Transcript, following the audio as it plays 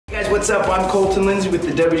what's up? I'm Colton Lindsay with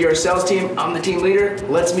the WGR sales team. I'm the team leader.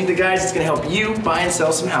 Let's meet the guys that's gonna help you buy and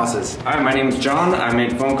sell some houses. Hi, my name is John. I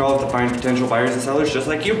make phone calls to find potential buyers and sellers just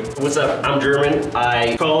like you. What's up? I'm German.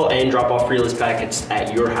 I call and drop off free list packets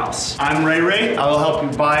at your house. I'm Ray. I will help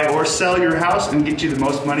you buy or sell your house and get you the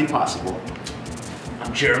most money possible.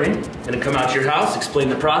 I'm Jeremy. Gonna come out to your house, explain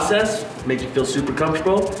the process, make you feel super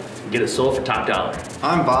comfortable, and get it sold for top dollar.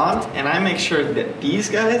 I'm Vaughn, and I make sure that these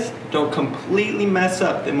guys don't completely mess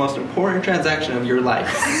up the most important transaction of your life.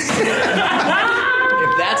 If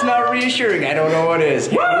that's not reassuring, I don't know what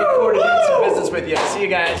is. Look forward to doing some business with you. See you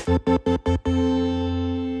guys.